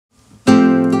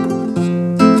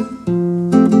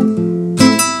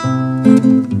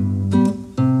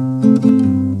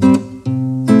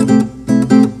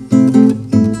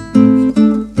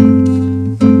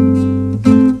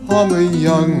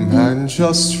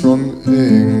from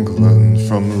England,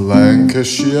 from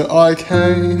Lancashire I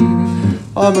came.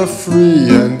 I'm a free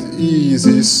and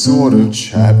easy sort of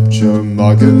chap, Joe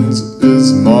Muggins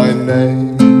is my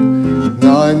name.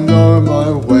 Now I know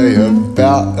my way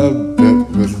about a bit,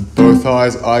 with both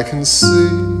eyes I can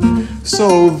see. So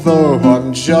although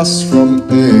I'm just from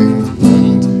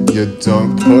England, you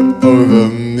don't put over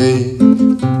me.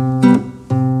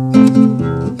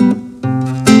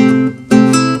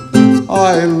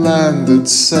 I landed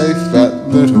safe at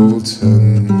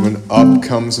Littleton when up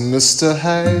comes Mr.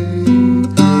 Hay.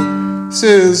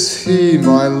 Says he,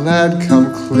 my lad,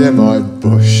 come clear my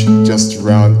bush just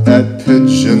round at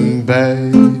Pigeon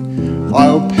Bay.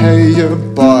 I'll pay you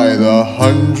by the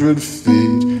 100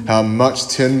 feet. How much?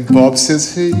 10 bob,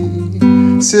 says he.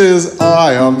 Says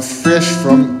I, I'm fresh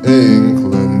from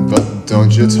England, but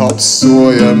don't you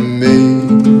topsoil me.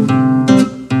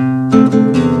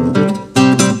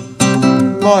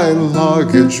 My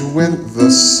luggage went the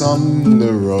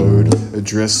Sumner Road,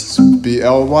 addressed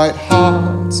B.L. White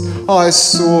Hart. I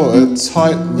saw it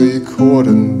tightly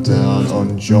cordoned down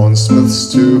on John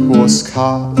Smith's 2-horse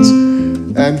cart.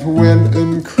 And when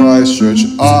in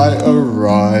Christchurch I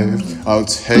arrived, I'll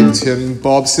take 10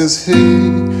 bob, says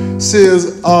he.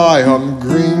 Says I, I'm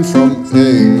green from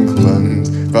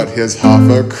England, but here's half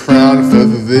a crown for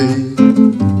thee.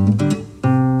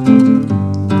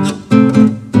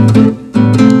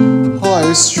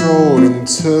 I strolled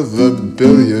into the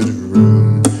billiard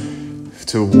room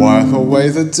to while away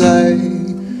the day.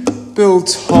 Bill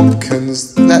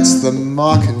Tompkins, that's the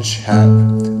marking chap,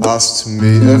 asked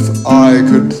me if I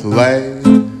could play.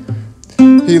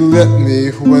 He let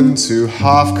me win 2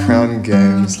 half-crown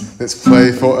games. Let's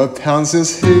play for £1,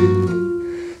 says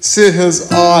he.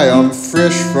 Says I, I'm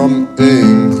fresh from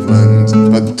England,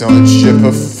 but don't you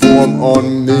perform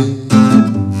on me.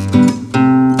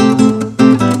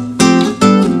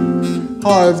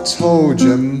 I've told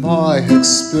you my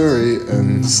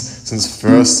experience since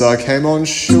first I came on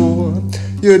shore.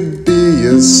 You'd be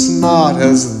as smart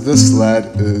as this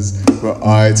lad is were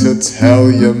I to tell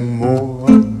you more.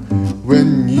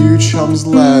 When new chums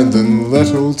land in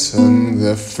Littleton,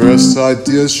 their first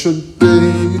ideas should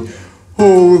be,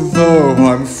 although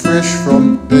I'm fresh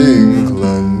from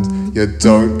England, you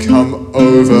don't come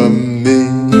over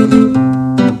me.